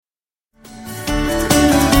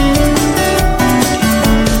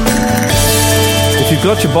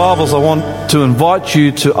you've got your Bibles, I want to invite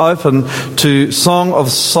you to open to Song of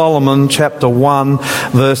Solomon, chapter 1,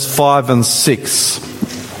 verse 5 and 6.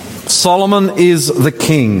 Solomon is the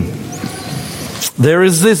king. There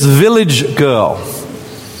is this village girl,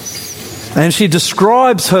 and she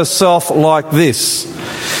describes herself like this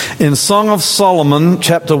in Song of Solomon,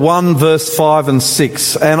 chapter 1, verse 5 and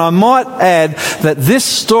 6. And I might add that this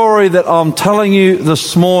story that I'm telling you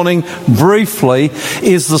this morning briefly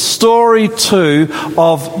is the story too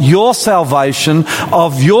of your salvation,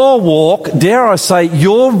 of your walk, dare I say,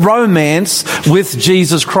 your romance with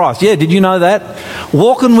Jesus Christ. Yeah, did you know that?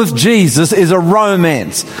 Walking with Jesus is a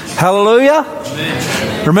romance. Hallelujah?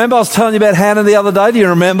 Amen. Remember I was telling you about Hannah the other day? Do you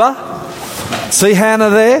remember? See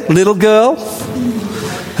Hannah there? Little girl.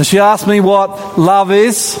 And she asked me what love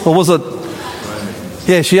is, or was it?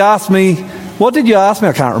 Yeah, she asked me, what did you ask me?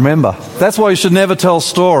 I can't remember. That's why you should never tell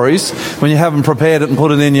stories when you haven't prepared it and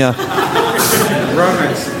put it in your...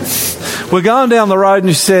 Romance. We're going down the road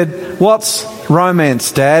and she said, what's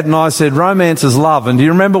romance, Dad? And I said, romance is love. And do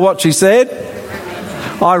you remember what she said?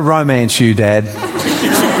 I romance you, Dad.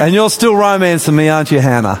 And you're still romancing me, aren't you,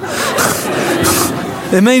 Hannah?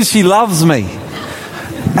 It means she loves me.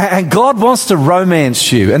 And God wants to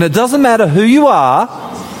romance you. And it doesn't matter who you are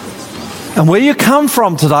and where you come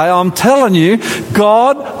from today. I'm telling you,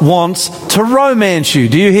 God wants to romance you.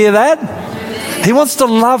 Do you hear that? He wants to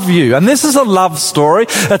love you. And this is a love story.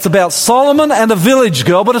 It's about Solomon and a village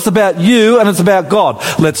girl, but it's about you and it's about God.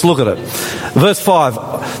 Let's look at it. Verse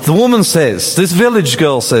 5. The woman says, this village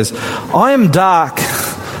girl says, I am dark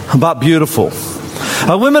but beautiful.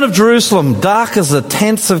 Women of Jerusalem, dark as the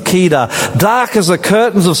tents of Kedar, dark as the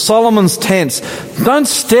curtains of Solomon's tents. Don't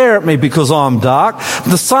stare at me because I'm dark.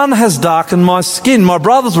 The sun has darkened my skin. My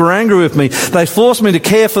brothers were angry with me. They forced me to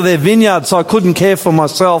care for their vineyard, so I couldn't care for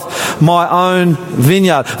myself, my own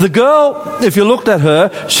vineyard. The girl, if you looked at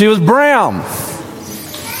her, she was brown.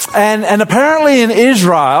 And apparently in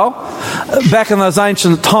Israel, back in those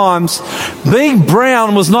ancient times, being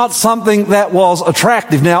brown was not something that was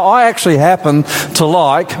attractive. Now, I actually happen to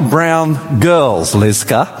like brown girls,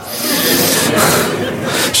 Liska.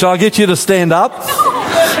 Shall I get you to stand up?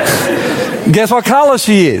 Guess what colour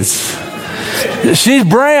she is? She's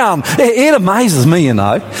brown. It amazes me, you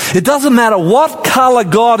know. It doesn't matter what colour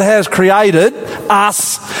God has created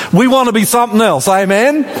us, we want to be something else.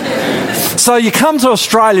 Amen? So you come to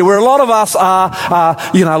Australia, where a lot of us are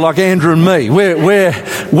like Andrew and me.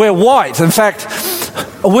 We're white. In fact,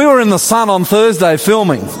 we were in the sun on Thursday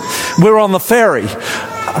filming. We were on the ferry.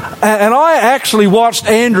 And I actually watched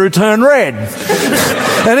Andrew turn red.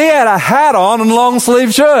 And he had a hat on and long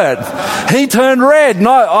sleeve shirt. He turned red. And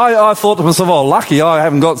I thought to myself, oh, lucky I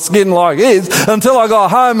haven't got skin like his, until I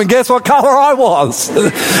got home and guess what colour I was?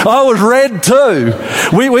 I was red too.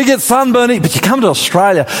 We get sunburnt, but you come to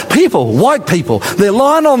Australia, people, white people, they're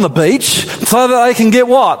lying on the beach so that they can get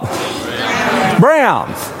what?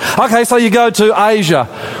 Brown. Okay, so you go to Asia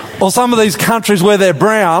or some of these countries where they're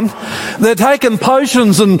brown, they're taking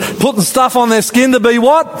potions and putting stuff on their skin to be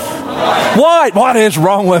what? White. What is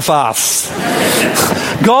wrong with us?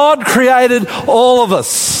 God created all of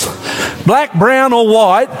us. Black, brown or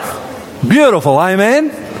white. Beautiful,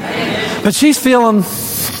 amen? But she's feeling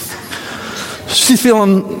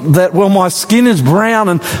that, well, my skin is brown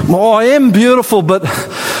and I am beautiful, but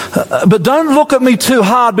don't look at me too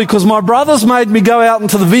hard because my brothers made me go out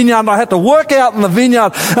into the vineyard and I had to work out in the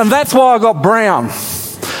vineyard and that's why I got brown.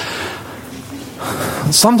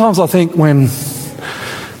 Sometimes I think when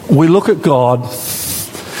we look at God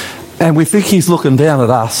and we think He's looking down at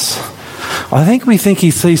us, I think we think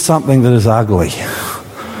He sees something that is ugly.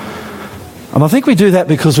 And I think we do that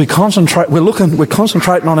because we're concentrating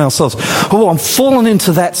on ourselves. Oh, I'm falling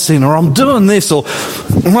into that sin, or I'm doing this, or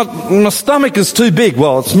my stomach is too big.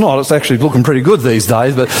 Well, it's not. It's actually looking pretty good these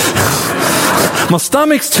days, but my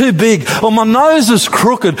stomach's too big, or my nose is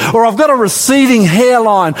crooked, or I've got a receding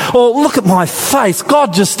hairline, or look at my face.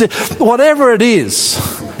 God just did. Whatever it is.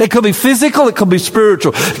 It could be physical, it could be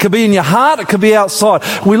spiritual, it could be in your heart, it could be outside.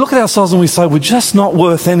 We look at ourselves and we say, we're just not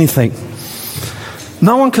worth anything.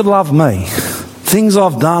 No one could love me. Things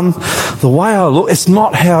I've done, the way I look, it's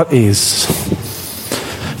not how it is.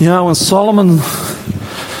 You know, when Solomon,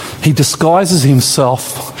 he disguises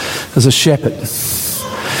himself as a shepherd.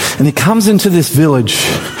 And he comes into this village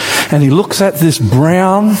and he looks at this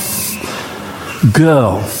brown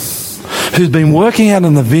girl who's been working out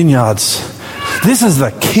in the vineyards. This is the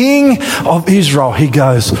king of Israel. He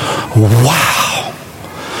goes, wow,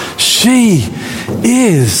 she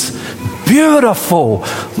is beautiful.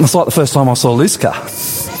 It's like the first time I saw Liska.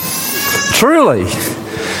 Truly.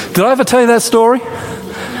 Did I ever tell you that story?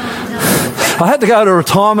 I had to go to a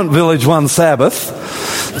retirement village one Sabbath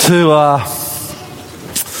to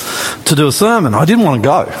do a sermon. I didn't want to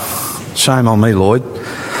go. Shame on me, Lloyd.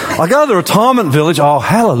 I go to the retirement village. Oh,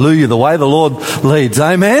 hallelujah, the way the Lord leads.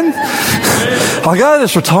 Amen? I go to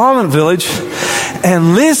this retirement village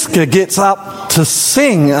and Lizka gets up to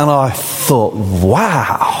sing and I thought,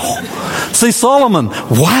 wow. See, Solomon,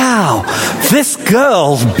 wow, this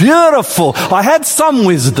girl's beautiful. I had some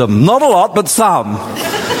wisdom, not a lot, but some.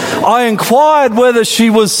 I inquired whether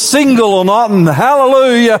she was single or not, and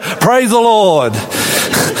hallelujah, praise the Lord.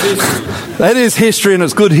 That is history, and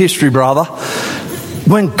it's good history, brother.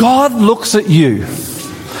 When God looks at you,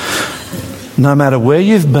 no matter where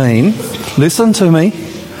you've been, listen to me,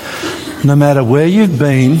 no matter where you've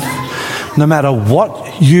been, no matter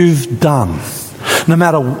what you've done, no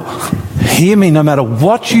matter, hear me, no matter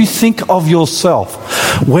what you think of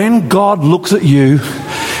yourself, when God looks at you,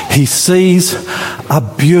 He sees a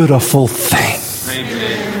beautiful thing.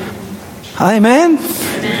 Amen? Amen?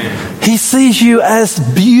 He sees you as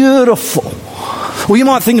beautiful. Well, you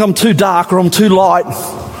might think I'm too dark or I'm too light.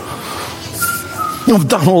 I've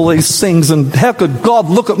done all these things and how could God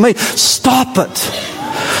look at me? Stop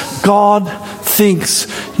it. God thinks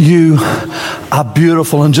you are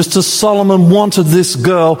beautiful. And just as Solomon wanted this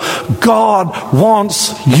girl, God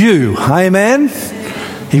wants you. Amen?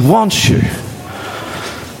 He wants you.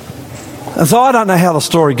 And so I don't know how the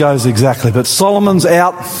story goes exactly, but Solomon's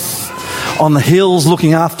out on the hills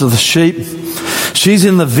looking after the sheep. She's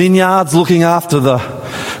in the vineyards looking after the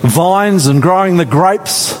vines and growing the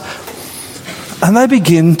grapes. And they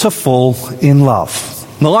begin to fall in love.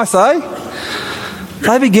 Nice, eh?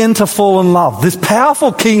 They begin to fall in love. This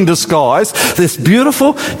powerful king disguise, this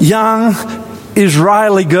beautiful young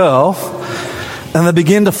Israeli girl, and they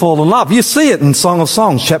begin to fall in love. You see it in Song of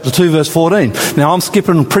Songs, chapter 2, verse 14. Now, I'm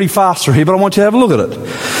skipping pretty fast through here, but I want you to have a look at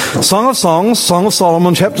it. Song of Songs, Song of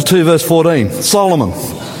Solomon, chapter 2, verse 14. Solomon,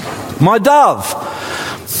 my dove.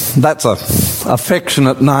 That's a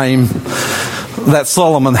affectionate name that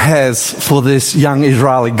Solomon has for this young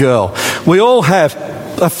Israeli girl. We all have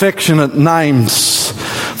affectionate names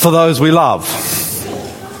for those we love.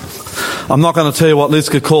 I'm not going to tell you what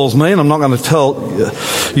Lizka calls me, and I'm not going to tell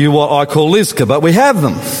you what I call Lizka, but we have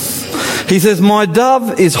them. He says, my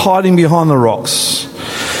dove is hiding behind the rocks,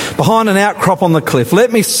 behind an outcrop on the cliff.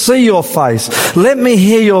 Let me see your face. Let me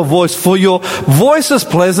hear your voice, for your voice is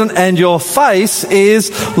pleasant and your face is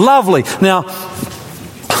lovely. Now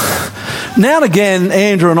and again,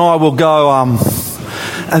 Andrew and I will go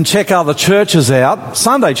and check other churches out,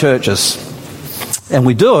 Sunday churches. And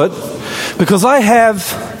we do it because they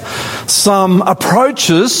have some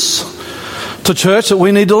approaches to church that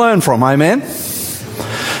we need to learn from. Amen?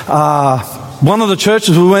 One of the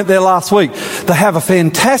churches, we went there last week, they have a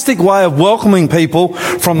fantastic way of welcoming people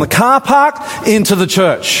from the car park into the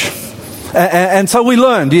church. And so we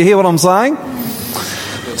learn. Do you hear what I'm saying?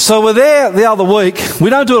 So we're there the other week. We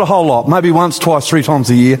don't do it a whole lot, maybe once, twice, 3 times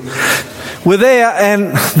a year. We're there,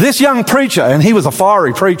 and this young preacher, and he was a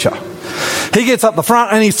fiery preacher, he gets up the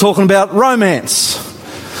front and he's talking about romance.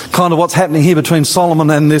 Kind of what's happening here between Solomon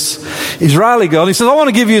and this Israeli girl. He says, I want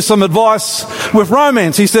to give you some advice with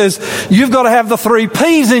romance. He says, you've got to have the 3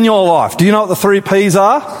 P's in your life. Do you know what the 3 P's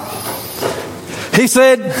are? He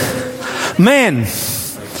said, men,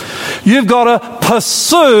 you've got to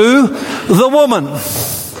pursue the woman.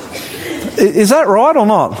 Is that right or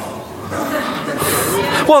not?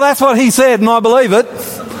 Well, that's what he said, and I believe it.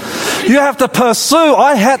 You have to pursue.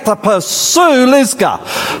 I had to pursue Lizka.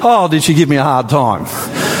 Oh, did she give me a hard time?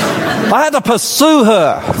 I had to pursue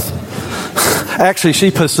her. Actually,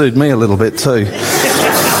 she pursued me a little bit too.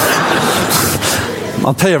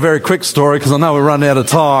 I'll tell you a very quick story because I know we're running out of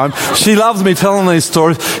time. She loves me telling these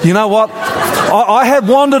stories. You know what? I had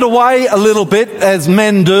wandered away a little bit, as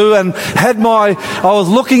men do, and I was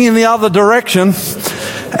looking in the other direction,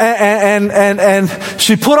 and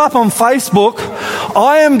she put up on Facebook,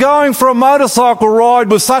 I am going for a motorcycle ride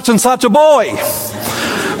with such and such a boy.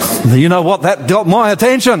 You know what? That got my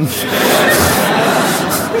attention.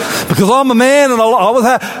 Because I'm a man and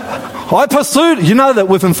I pursued. You know that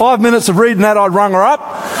within 5 minutes of reading that, I'd rung her up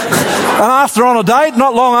and asked her on a date.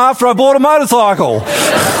 Not long after, I bought a motorcycle.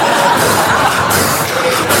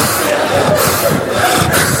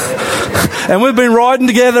 And we've been riding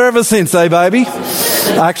together ever since, eh, baby?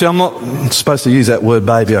 Actually, I'm not supposed to use that word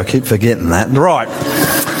baby. I keep forgetting that. Right.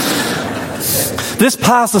 This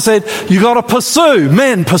pastor said, you got to pursue.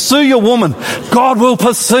 Men, pursue your woman. God will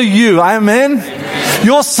pursue you. Amen?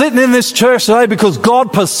 You're sitting in this church today because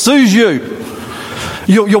God pursues you.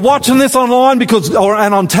 You're watching this online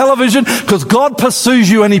and on television because God pursues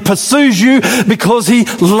you, and he pursues you because he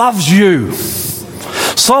loves you.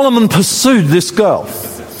 Solomon pursued this girl.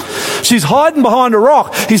 She's hiding behind a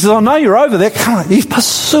rock. He says, I know you're over there. Come on. He's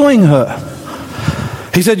pursuing her.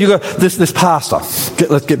 He said, you got this pastor.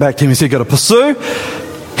 Let's get back to him. He said, you got to pursue.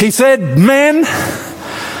 He said, men,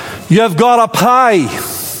 you've got to pay.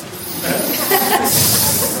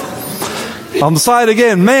 I'm going to say it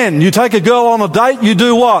again. Men, you take a girl on a date, you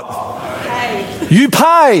do what? Pay. You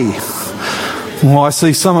pay. Well, I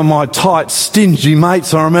see some of my tight, stingy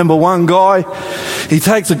mates. I remember one guy, he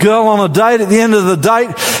takes a girl on a date. At the end of the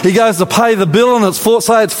date, he goes to pay the bill, and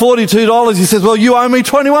say it's $42. He says, well, you owe me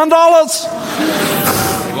 $21.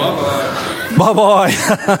 Bye-bye.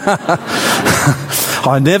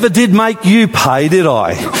 I never did make you pay, did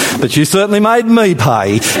I? But you certainly made me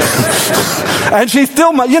pay. And she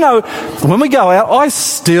still, when we go out, I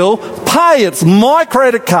still pay. It's my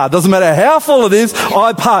credit card. Doesn't matter how full it is,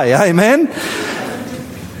 I pay. Amen?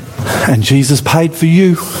 And Jesus paid for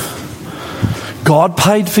you. God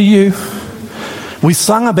paid for you. We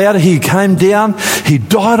sung about it. He came down. He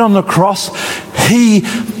died on the cross. He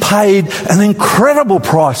paid an incredible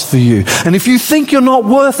price for you. And if you think you're not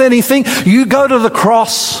worth anything, you go to the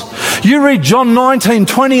cross. You read John 19,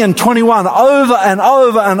 20 and 21 over and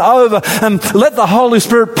over and over, and let the Holy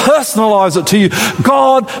Spirit personalize it to you.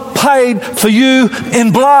 God paid for you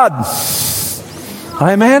in blood.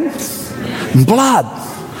 Amen? In blood.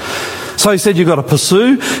 So he said you've got to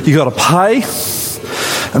pursue, you've got to pay,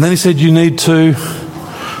 and then he said you need to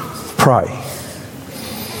pray.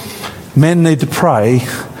 Men need to pray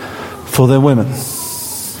for their women.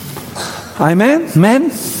 Amen?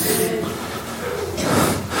 Men?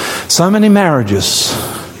 So many marriages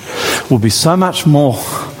will be so much more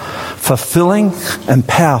fulfilling and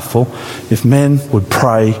powerful if men would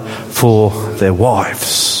pray for their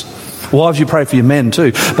wives. Wives, you pray for your men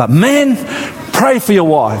too. But men, pray for your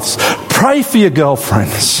wives. Pray for your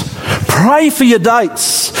girlfriends. Pray for your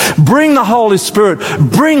dates. Bring the Holy Spirit.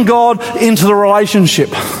 Bring God into the relationship.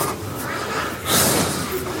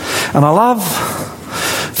 And I love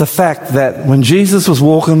the fact that when Jesus was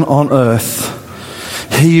walking on earth,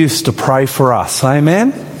 he used to pray for us.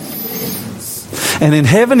 Amen? And in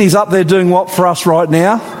heaven, he's up there doing what for us right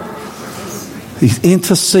now? He's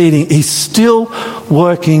interceding. He's still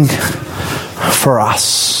working for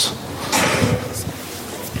us.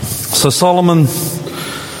 So Solomon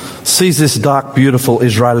sees this dark, beautiful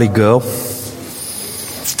Israeli girl.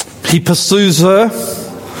 He pursues her.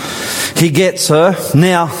 He gets her.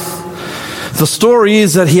 Now, the story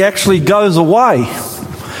is that he actually goes away,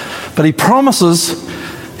 but he promises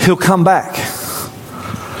he'll come back.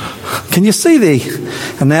 Can you see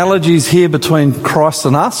the analogies here between Christ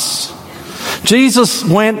and us? Jesus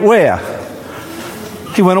went where?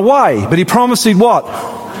 He went away, but he promised he'd what?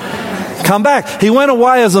 Come back. He went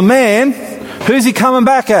away as a man. Who's he coming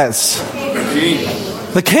back as? The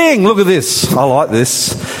King. The King. Look at this. I like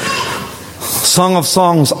this. Song of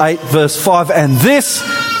Songs 8 verse 5. And this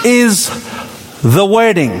is the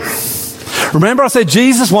wedding. Remember I said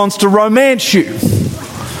Jesus wants to romance you.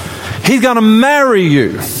 He's going to marry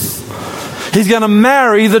you. He's going to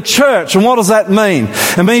marry the church. And what does that mean?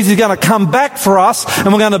 It means he's going to come back for us,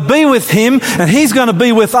 and we're going to be with him, and he's going to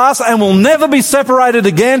be with us, and we'll never be separated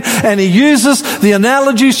again. And he uses the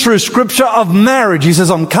analogies through Scripture of marriage. He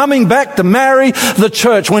says, I'm coming back to marry the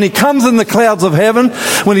church. When he comes in the clouds of heaven,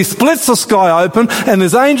 when he splits the sky open, and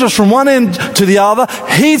there's angels from one end to the other,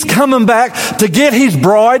 he's coming back to get his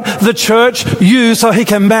bride, the church, you, so he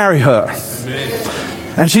can marry her.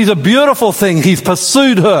 Amen. And she's a beautiful thing. He's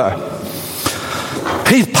pursued her.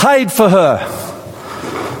 He's paid for her.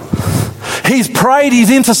 He's prayed,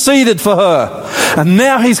 he's interceded for her. And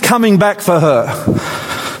now he's coming back for her.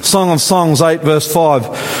 Song of Songs 8 verse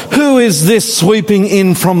 5. Who is this sweeping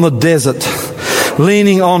in from the desert,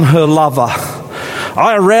 leaning on her lover?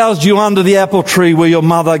 I aroused you under the apple tree where your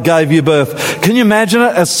mother gave you birth. Can you imagine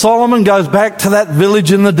it as Solomon goes back to that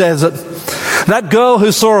village in the desert? That girl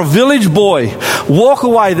who saw a village boy walk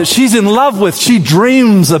away that she's in love with, she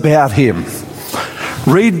dreams about him.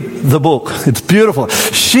 Read the book. It's beautiful.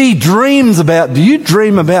 She dreams about... Do you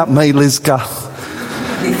dream about me, Lizka?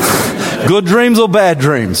 Good dreams or bad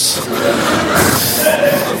dreams?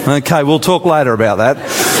 Okay, we'll talk later about that.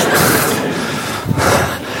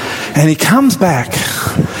 And he comes back.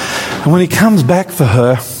 And when he comes back for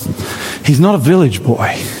her, he's not a village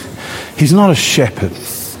boy. He's not a shepherd.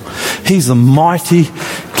 He's the mighty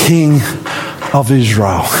King of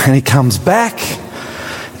Israel. And he comes back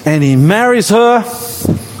and he marries her,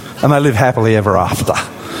 and they live happily ever after.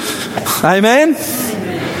 Amen?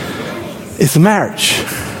 It's a marriage.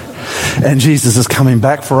 And Jesus is coming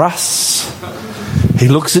back for us. He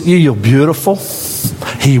looks at you, you're beautiful.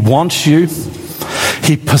 He wants you.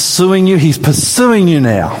 He's pursuing you. He's pursuing you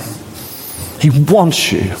now. He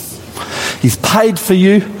wants you. He's paid for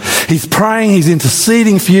you. He's praying. He's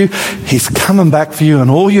interceding for you. He's coming back for you. And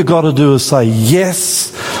all you got to do is say,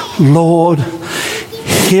 yes, Lord,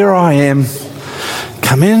 here I am.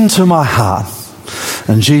 Come into my heart.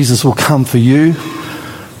 And Jesus will come for you.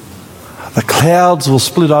 The clouds will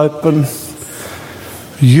split open.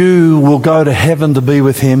 You will go to heaven to be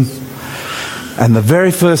with him. And the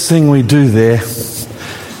very first thing we do there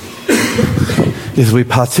is we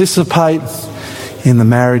participate in the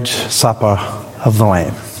marriage supper of the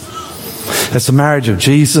Lamb. It's the marriage of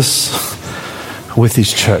Jesus with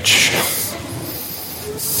his church.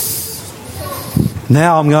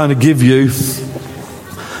 Now I'm going to give you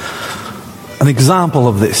an example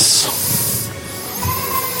of this.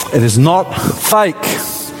 It is not fake.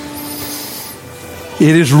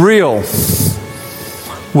 It is real.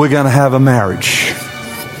 We're going to have a marriage.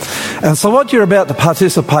 And so what you're about to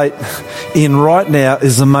participate in right now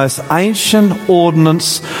is the most ancient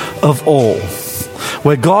ordinance of all,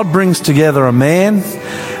 where God brings together a man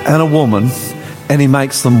and a woman and he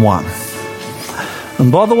makes them one.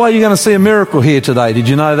 And by the way, you're going to see a miracle here today. Did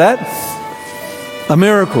you know that? A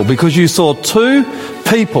miracle, because you saw two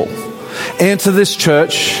people enter this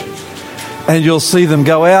church and you'll see them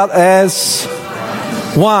go out as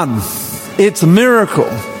one. It's a miracle.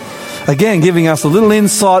 Again, giving us a little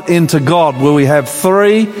insight into God, where we have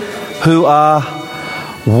three who are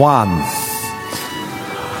one.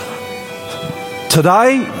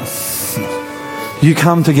 Today, you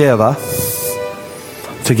come together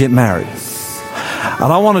to get married.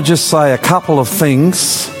 And I want to just say a couple of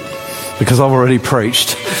things, because I've already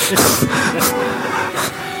preached.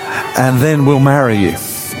 And then we'll marry you.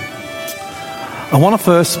 I want to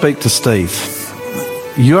first speak to Steve.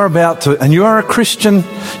 You're about to, and you are a Christian,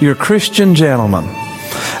 you're a Christian gentleman.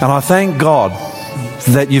 And I thank God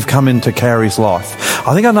that you've come into Carrie's life.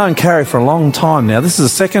 I think I've known Carrie for a long time now. This is the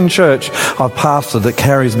second church I've pastored that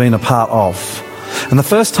Carrie's been a part of. And the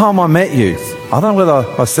first time I met you, I don't know whether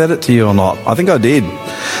I said it to you or not. I think I did.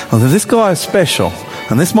 I said, this guy is special.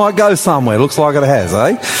 And this might go somewhere. Looks like it has,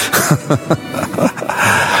 eh?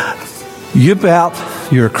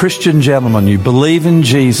 You're a Christian gentleman. You believe in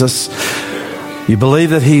Jesus. You believe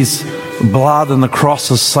that his blood and the cross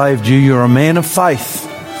has saved you. You're a man of faith.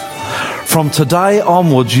 From today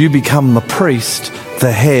onwards, you become the priest,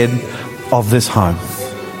 the head of this home.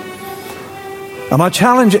 And I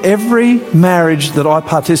challenge every marriage that I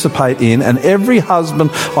participate in and every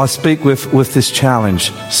husband I speak with this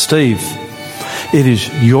challenge. Steve, it is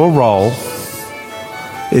your role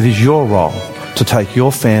to take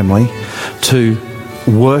your family to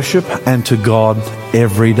worship and to God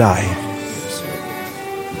every day.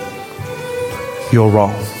 Your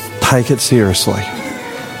role. Take it seriously.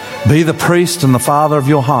 Be the priest and the father of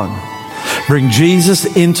your home. Bring Jesus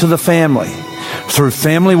into the family through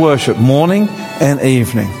family worship, morning and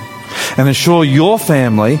evening. And ensure your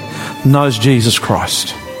family knows Jesus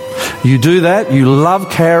Christ. You do that, you love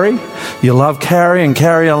Carrie and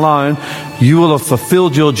Carrie alone, you will have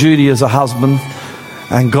fulfilled your duty as a husband,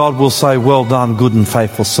 and God will say, well done, good and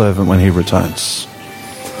faithful servant, when he returns.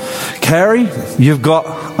 Carrie, you've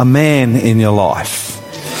got a man in your life.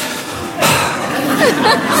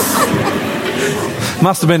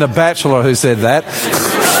 Must have been a bachelor who said that.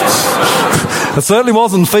 It certainly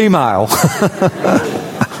wasn't female.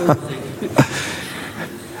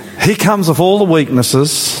 He comes with all the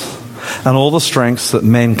weaknesses and all the strengths that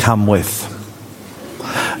men come with.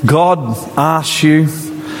 God asks you,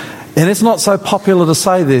 and it's not so popular to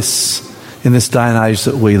say this in this day and age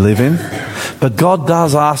that we live in, but God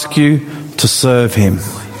does ask you to serve him.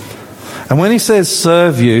 And when he says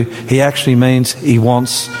serve you, he actually means he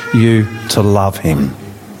wants you to love him.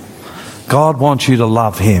 God wants you to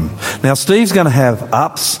love him. Now, Steve's going to have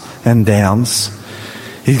ups and downs.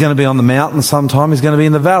 He's going to be on the mountain sometime. He's going to be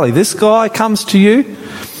in the valley. This guy comes to you.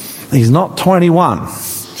 He's not 21.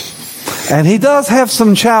 And he does have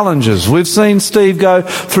some challenges. We've seen Steve go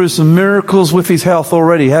through some miracles with his health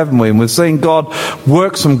already, haven't we? And we've seen God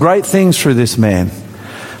work some great things through this man.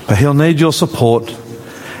 But he'll need your support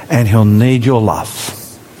and he'll need your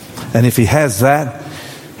love. And if he has that,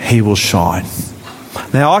 he will shine.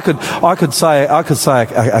 Now, I could say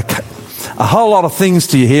a whole lot of things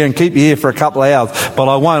to you here and keep you here for a couple of hours, but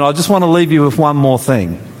I won't. I just want to leave you with one more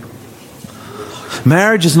thing.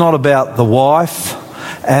 Marriage is not about the wife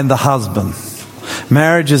and the husband.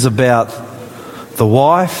 Marriage is about the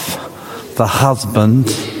wife, the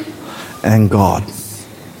husband, and God.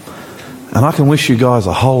 And I can wish you guys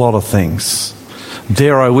a whole lot of things.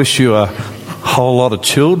 Dare I wish you a whole lot of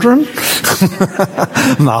children?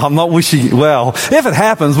 No, I'm not wishing you. Well, if it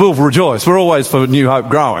happens, we'll rejoice. We're always for New Hope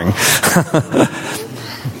growing.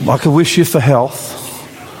 I could wish you for health.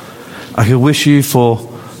 I could wish you for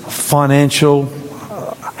financial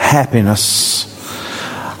happiness.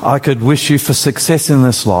 I could wish you for success in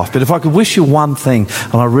this life. But if I could wish you one thing,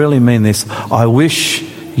 and I really mean this, I wish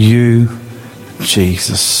you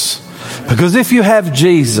Jesus. Because if you have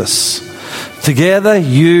Jesus, together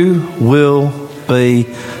you will be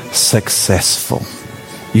successful.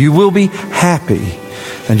 You will be happy,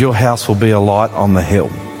 and your house will be a light on the hill.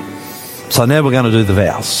 So now we're going to do the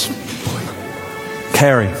vows.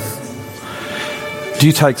 Carrie, do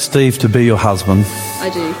you take Steve to be your husband? I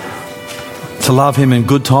do. To love him in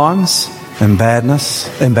good times and badness,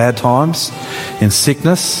 in bad times, in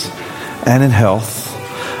sickness and in health,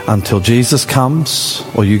 until Jesus comes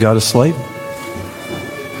or you go to sleep?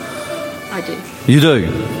 I do. You do.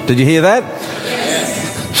 Did you hear that?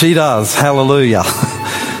 Yes. She does. Hallelujah.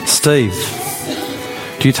 Steve,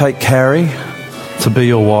 do you take Carrie to be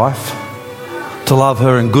your wife? To love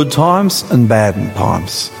her in good times and bad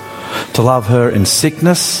times? To love her in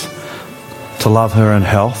sickness? To love her in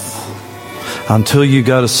health? Until you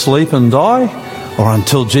go to sleep and die? Or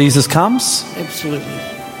until Jesus comes? Absolutely.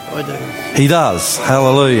 I do. He does.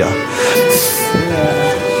 Hallelujah.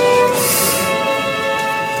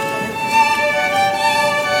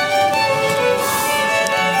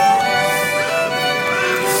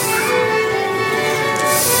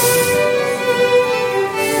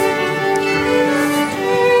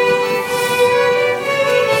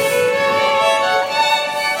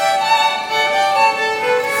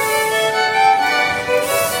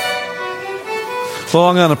 Well,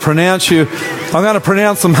 I'm going to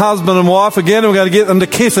pronounce them husband and wife again, and we're going to get them to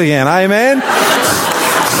kiss again. Amen?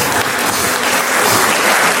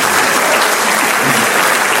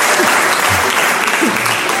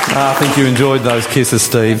 I think you enjoyed those kisses,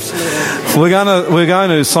 Steve. We're going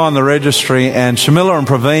to sign the registry, and Shamila and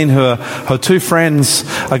Praveen, who are her two friends,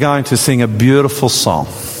 are going to sing a beautiful song.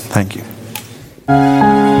 Thank you.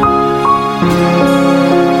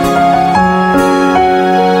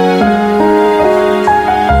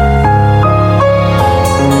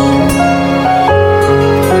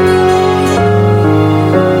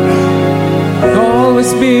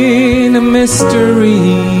 Been a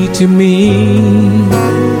mystery to me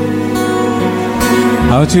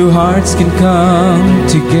how two hearts can come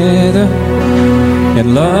together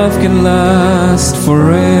and love can last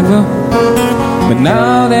forever. But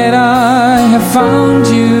now that I have found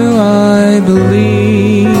you, I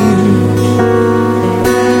believe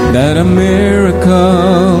that a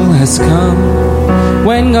miracle has come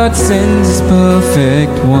when God sends His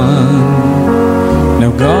perfect one.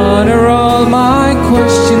 Now gone are all my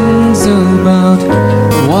questions about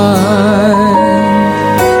why,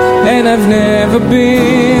 and I've never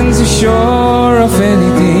been so sure of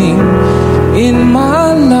anything in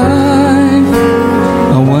my life.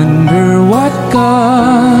 I wonder what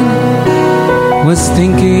God was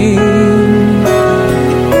thinking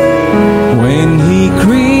when He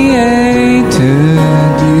created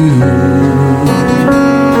you.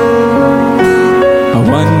 I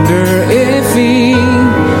wonder if He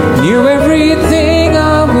knew everything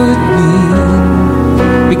I would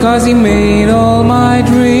need, because He made all my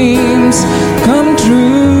dreams come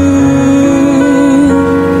true.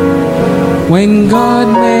 When God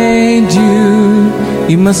made you,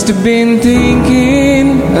 He must have been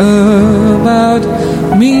thinking about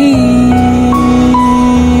me.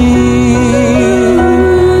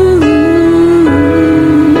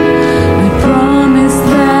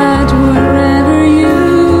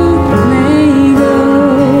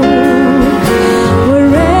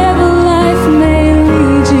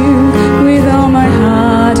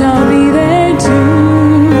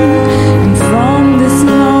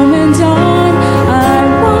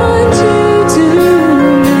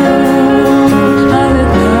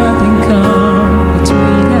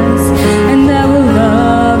 Between us.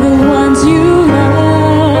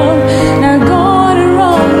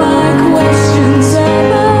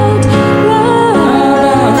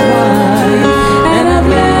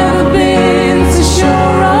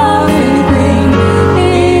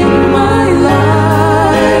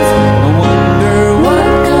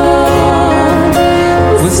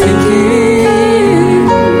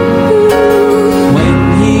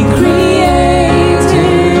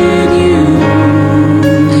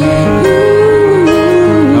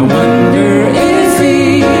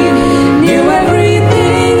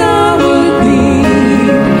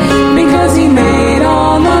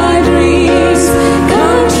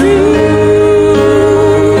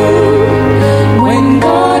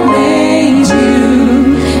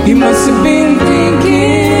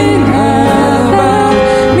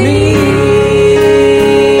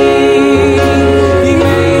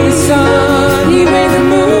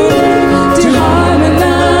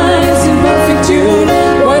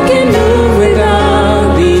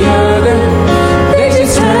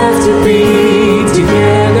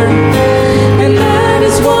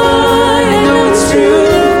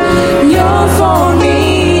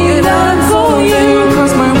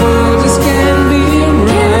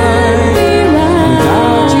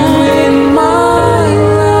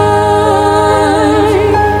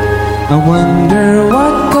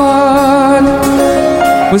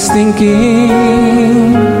 was thinking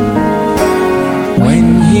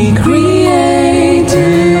when He created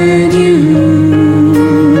you.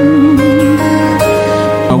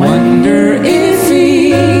 I wonder if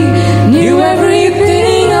He knew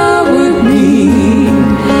everything I would need,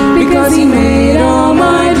 because He made all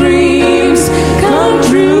my dreams come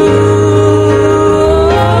true.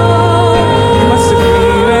 He must have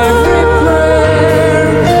heard every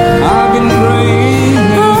prayer I've been praying.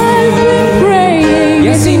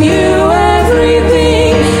 Yes, He knew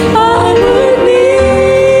everything I would need.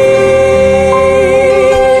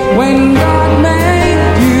 When God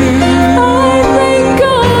made you, I thank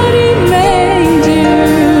God He made you.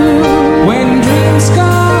 When dreams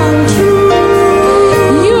come true,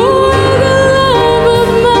 you're the love of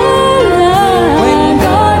my life. When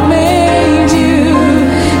God made you,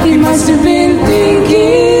 He must have been thinking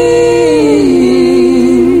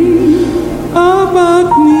about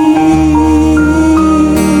me.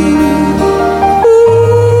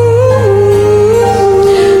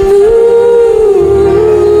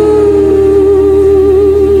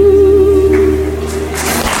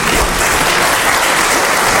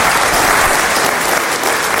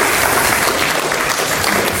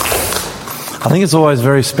 I think it's always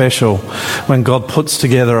very special when God puts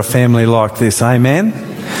together a family like this. Amen?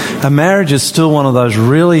 A marriage is still one of those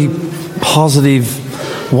really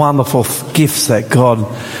positive, wonderful gifts that God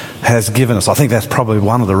has given us. I think that's probably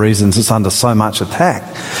one of the reasons it's under so much attack,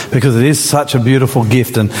 because it is such a beautiful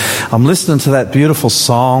gift. And I'm listening to that beautiful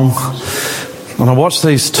song, and I watch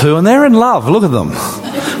these two, and they're in love. Look at them.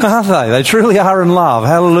 Aren't they? They truly are in love.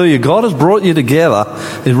 Hallelujah. God has brought you together.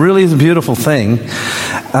 It really is a beautiful thing.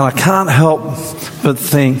 And I can't help but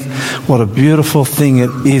think what a beautiful thing it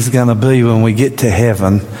is going to be when we get to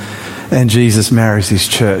heaven and Jesus marries His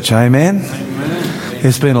church. Amen? Amen.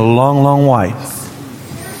 It's been a long, long wait.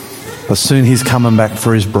 But soon He's coming back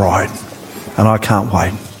for His bride. And I can't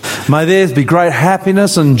wait. May theirs be great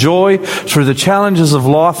happiness and joy through the challenges of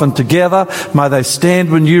life, and together may they stand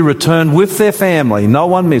when you return with their family, no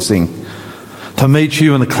one missing, to meet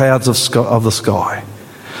you in the clouds of the sky.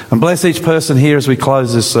 And bless each person here as we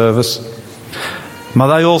close this service. May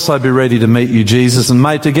they also be ready to meet you, Jesus, and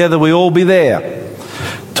may together we all be there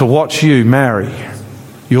to watch you marry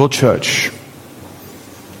your church.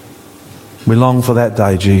 We long for that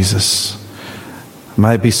day, Jesus.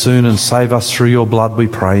 May it be soon, and save us through your blood, we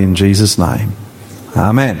pray in Jesus' name.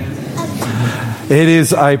 Amen. It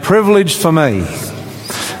is a privilege for me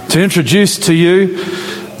to introduce to you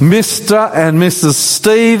Mr. and Mrs.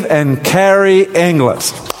 Steve and Carrie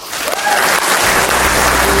Englert.